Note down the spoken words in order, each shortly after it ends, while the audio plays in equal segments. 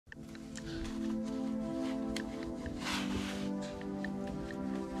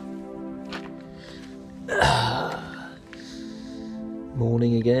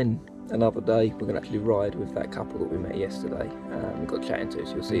Morning again, another day. We're going to actually ride with that couple that we met yesterday. We got chatting to,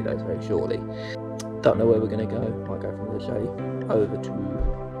 so you'll see those very shortly. Don't know where we're going to go. Might go from Les Gets over to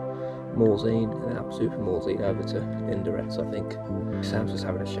Morzine, and then up Super Morzine over to Linderetz, I think. Sam's just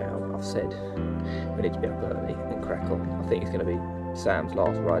having a shower. I've said we need to be up early and crack on. I think it's going to be Sam's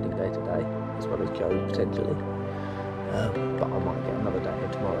last riding day today, as well as Joe's potentially. But I might get another day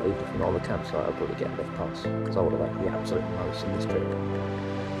in tomorrow, even if not on the campsite. I'll probably get a lift pass because I want to make the absolute most of this trip.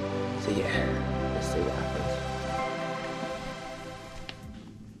 So yeah, let's see what happens.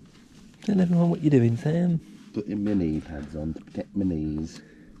 Tell everyone what you're doing, Sam. Putting my knee pads on to protect my knees.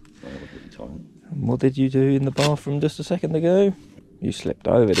 And what did you do in the bathroom just a second ago? You slipped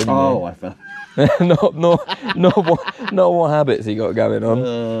over, didn't you? Oh, I fell. not what habits you got going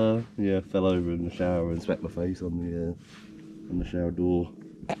on. Yeah, fell over in the shower and swept my face on the shower door.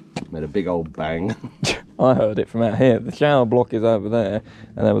 Made a big old bang. I heard it from out here. The shower block is over there,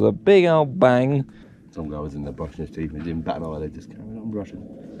 and there was a big old bang. Some guy was in there brushing his teeth and he didn't bat an eyelid, just carried on brushing.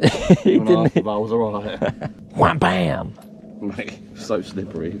 He didn't. If I was alright. Wham bam! Mate, so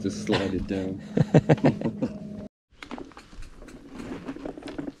slippery, it just slided down.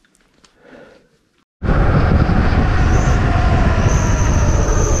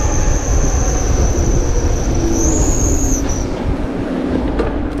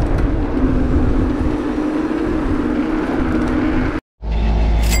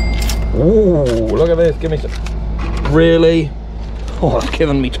 Ooh, look at this, give me some. Really? Oh, it's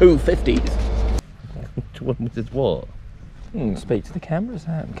given me 250s. Which one was it, what? Speak to the camera,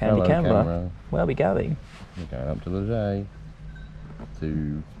 Sam. Hello, camera. Where are we going? We're going up to Les Gets.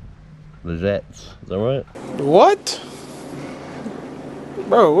 To Les Gets, is that right? What?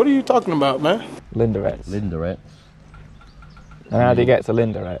 Bro, what are you talking about, man? Linderetz. Linderetz. And how do you get to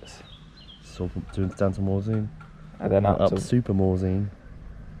Linderetz? So down to Morzine. And then up to Super Morzine.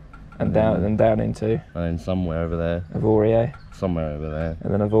 and down into And then somewhere over there. Avorier. Somewhere over there.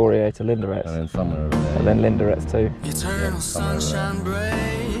 And then Avorier to Linderetz. And then somewhere over there. And then Linderetz too. Yeah, sunshine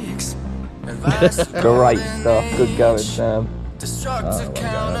breaks. Great stuff. Good going, Sam. So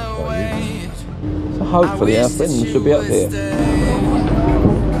hopefully our friends should be up here.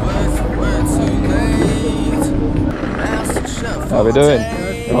 How are we doing?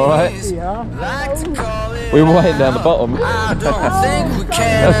 Alright? We were waiting down the bottom.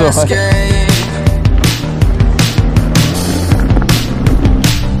 That's alright.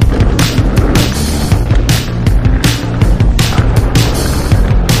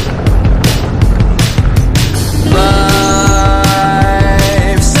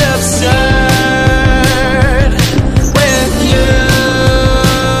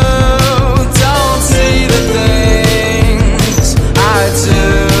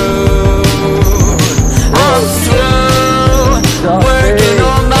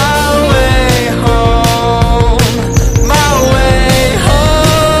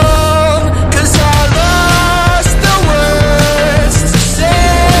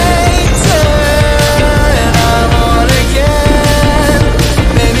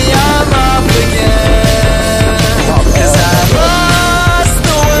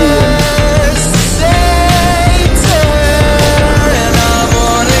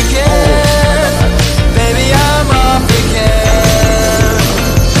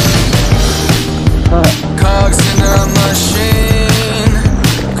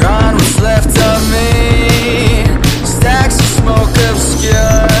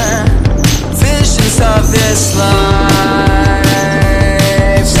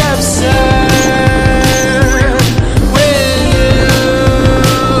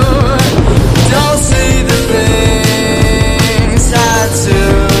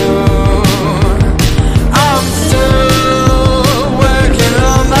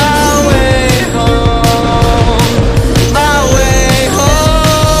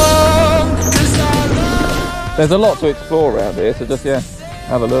 There's a lot to explore around here, so just,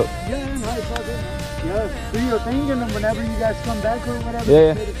 have a look. Do your thing, and then whenever you guys come back or whatever.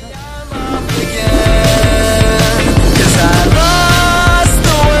 Yeah.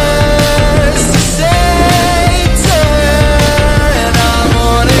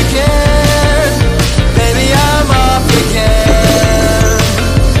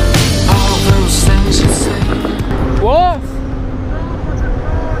 What?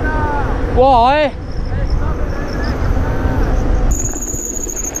 Why?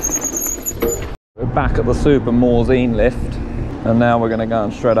 We're back at the Super Morzine lift, and now we're going to go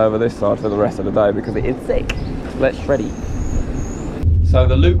and shred over this side for the rest of the day because it is sick. Let's shreddy. So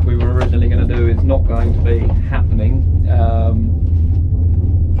the loop we were originally going to do is not going to be happening.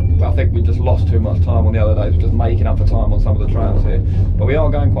 I think we just lost too much time on the other days, just making up for time on some of the trails here. But we are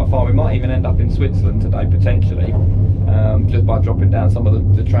going quite far. We might even end up in Switzerland today, potentially, just by dropping down some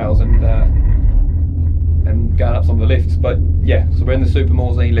of the trails and going up some of the lifts. But yeah, so we're in the Super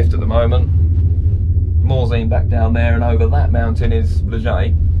Morzine lift at the moment. Morzine back down there, and over that mountain is Les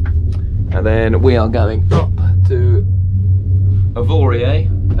Gets. And then we are going up to Avoriaz,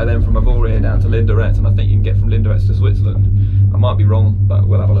 and then from Avoriaz down to Linderets, and I think you can get from Linderets to Switzerland. I might be wrong, but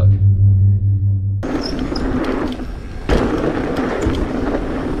we'll have a look.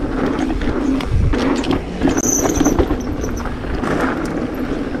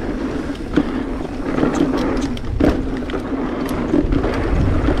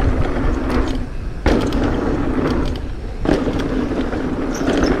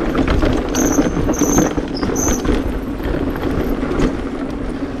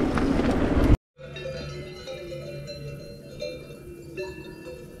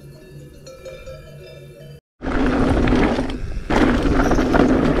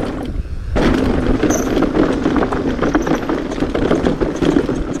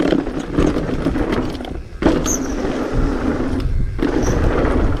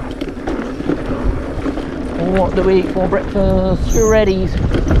 What do we eat for breakfast? Shreddies.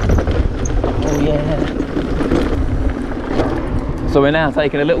 Oh yeah. So we're now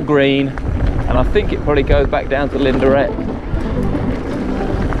taking a little green, and I think it probably goes back down to Linderets.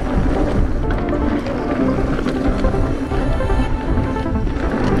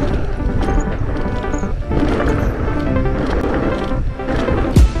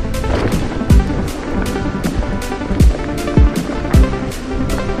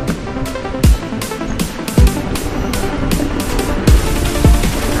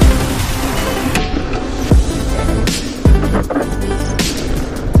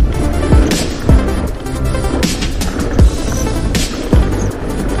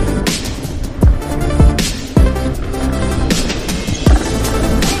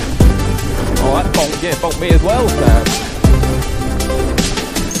 Yeah, bonked me as well, Sam.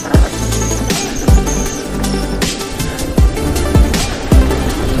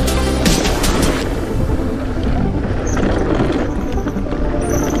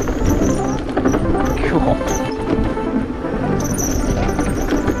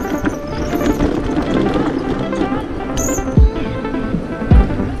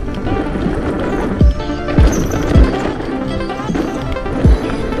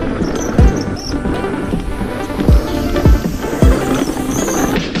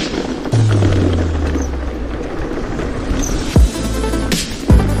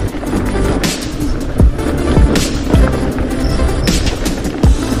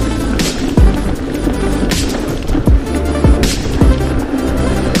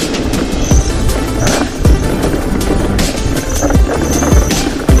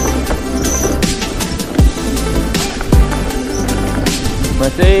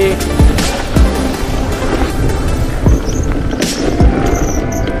 Ready?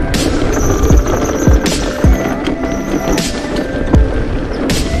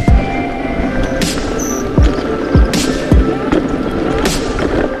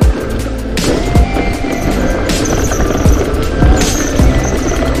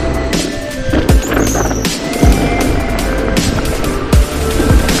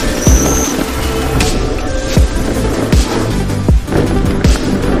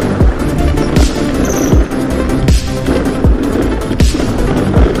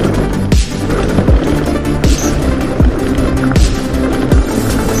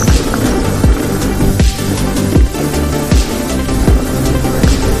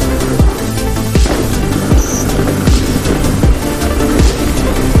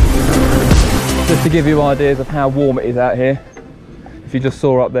 Just to give you ideas of how warm it is out here, if you just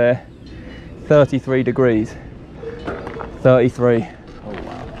saw up there, 33 degrees. 33. Oh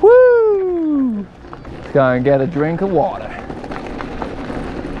wow. Woo! Let's go and get a drink of water.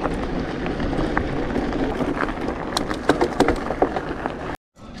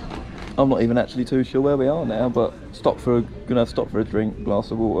 I'm not even actually too sure where we are now, but gonna stop for a drink, glass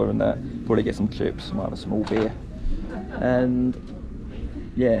of water and that. Probably get some chips, might have a small beer. And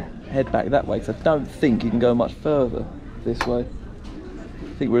yeah, head back that way, because I don't think you can go much further this way.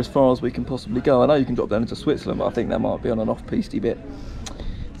 I think we're as far as we can possibly go. I know you can drop down into Switzerland, but I think that might be on an off-piste bit.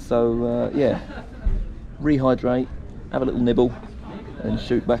 So yeah, rehydrate, have a little nibble, and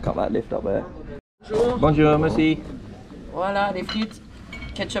shoot back up that lift up there. Bonjour. Bonjour, merci. Voilà, des frites,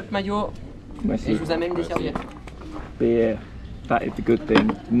 ketchup mayo, Merci. et je vous amène des serviettes. Beer, that is the good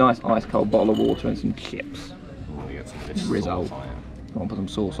thing. Nice ice cold bottle of water and some chips. Rizzo. I want to put some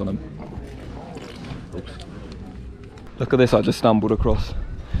sauce on them. Oops. Look at this, I just stumbled across.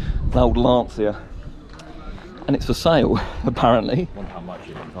 An old Lancia. And it's for sale, apparently. I wonder how much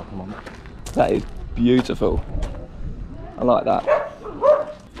it is. Oh, come on. That is beautiful. I like that.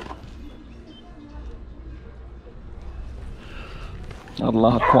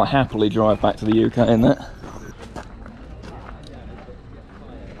 I'd quite happily drive back to the UK in that.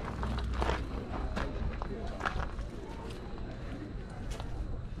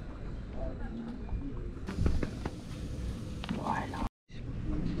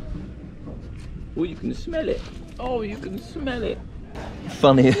 Oh, you can smell it. Oh, you can smell it.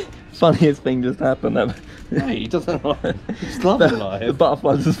 Funniest thing just happened. Hey, he doesn't like it's loving life. The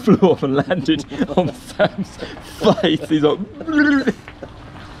butterfly just flew off and landed on Sam's face. He's like...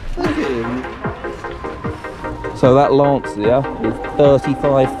 So that Lancia is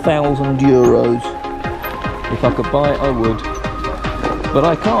 €35,000. If I could buy it, I would. But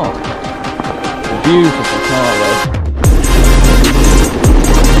I can't. Beautiful car though.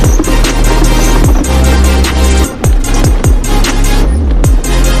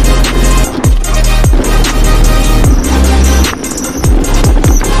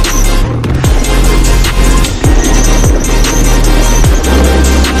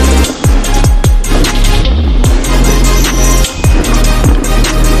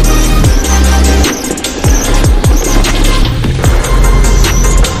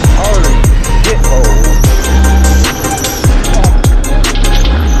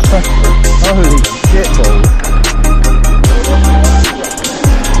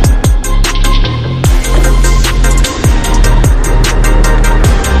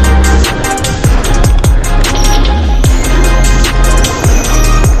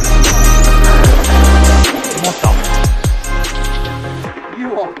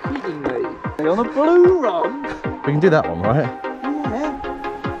 On a blue run? We can do that one, right? Yeah.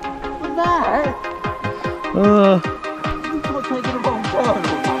 With that? You've got taken the wrong turn.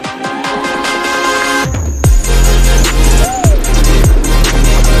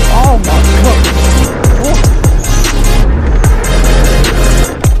 Oh my god! What?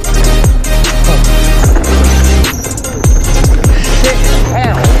 Shit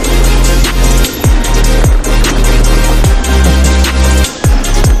hell!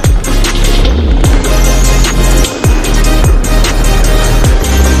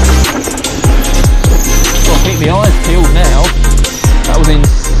 The eyes peeled now. That was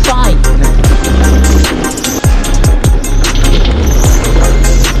insane.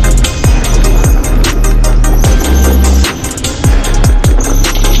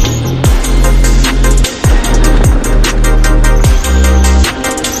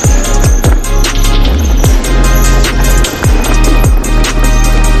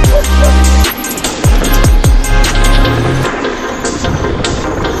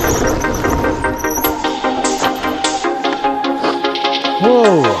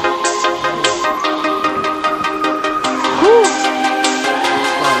 Whoa!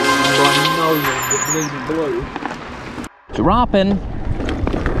 Dropping.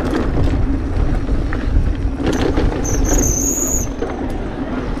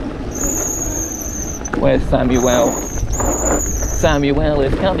 Where's Samuel? Samuel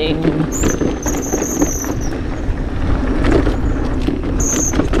is coming.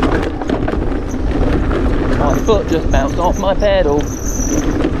 My foot just bounced off my pedal.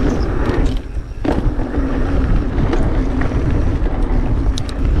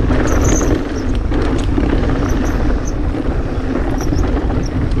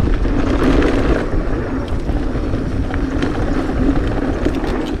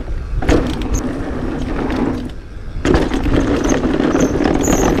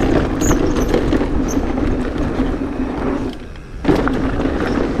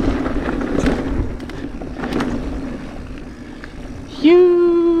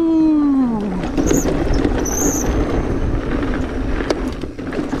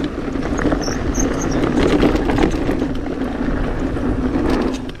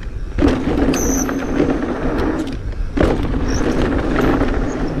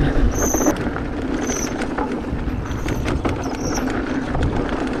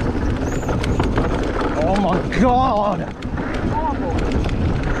 Oh my god!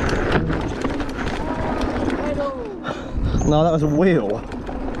 No, that was a wheel.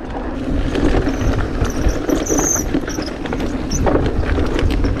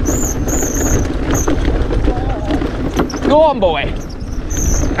 Go on, boy.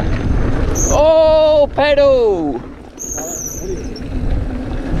 Oh, pedal.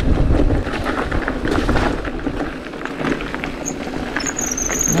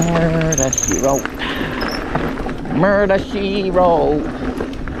 Murder she wrote. Murder she wrote.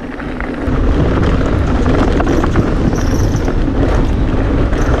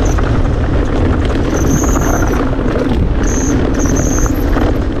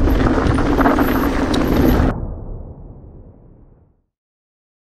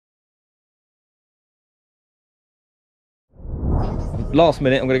 last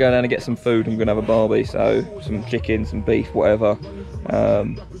minute I'm going to go down and get some food. I'm going to have a barbie, so some chicken, some beef, whatever.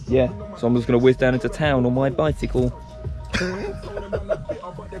 Yeah, so I'm just going to whiz down into town on my bicycle.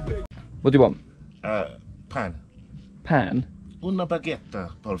 What do you want? Pan. Pan? Una baguette,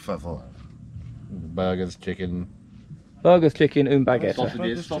 por favor. Burgers, chicken. Burgers, chicken, un baguette.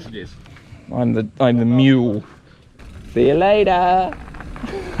 Sausages. I'm the mule. See you later.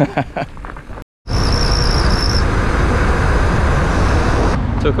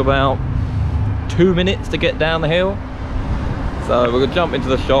 Took about 2 minutes to get down the hill. So we're gonna jump into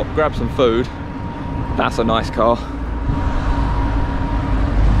the shop, grab some food. That's a nice car.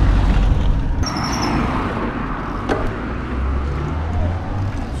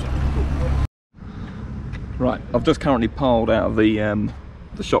 Right, I've just currently piled out of the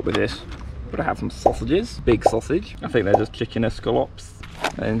shop with this. But I have some sausages, big sausage. I think they're just chicken escalopes,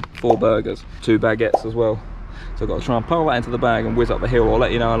 and 4 burgers, 2 baguettes as well. So I've got to try and pile that into the bag and whiz up the hill. I'll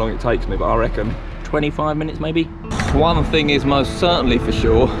let you know how long it takes me, but I reckon 25 minutes maybe. One thing is most certainly for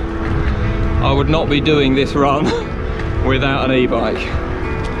sure, I would not be doing this run without an e-bike.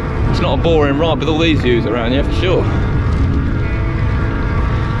 It's not a boring ride with all these views around here for sure.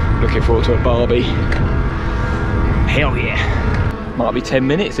 Looking forward to a barbie. Hell yeah. Might be 10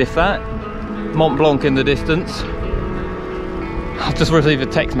 minutes if that. Mont Blanc in the distance. I've just received a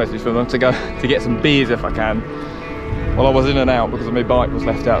text message from them to go to get some beers if I can. Well, I was in and out because my bike was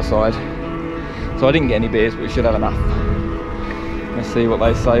left outside. So I didn't get any beers, but we should have enough. Let's see what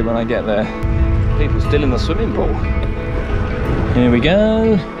they say when I get there. People still in the swimming pool. Here we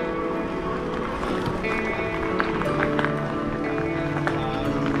go.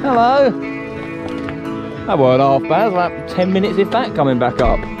 Hello. That weren't half bad, about 10 minutes if that coming back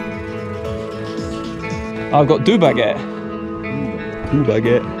up. I've got 2 baguette. 2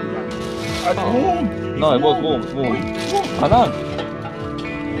 baguette. Oh. No, it was warm, it's warm. I know. 2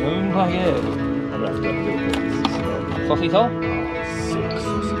 baguette. Sausage hole? 6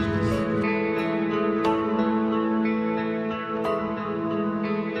 sausages.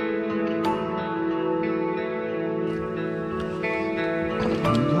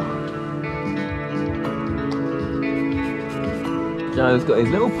 Joe's got his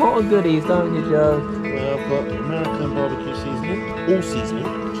little pot of goodies, don't you, Joe? Well, I've got American barbecue seasoning, all seasoning,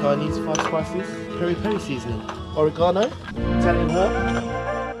 Chinese 5 spices, peri-peri seasoning, oregano, Italian herb.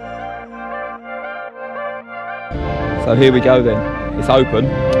 So here we go then. It's open.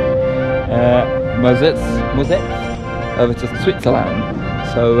 Mozets over to Switzerland.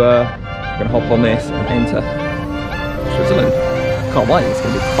 So we're gonna hop on this and enter Switzerland. Can't wait, it's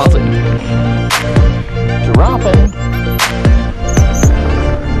gonna be buzzing. Dropping.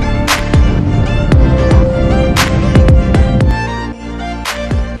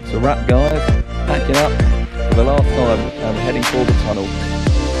 It's a wrap, guys. Packing up for the last time and heading for the tunnel.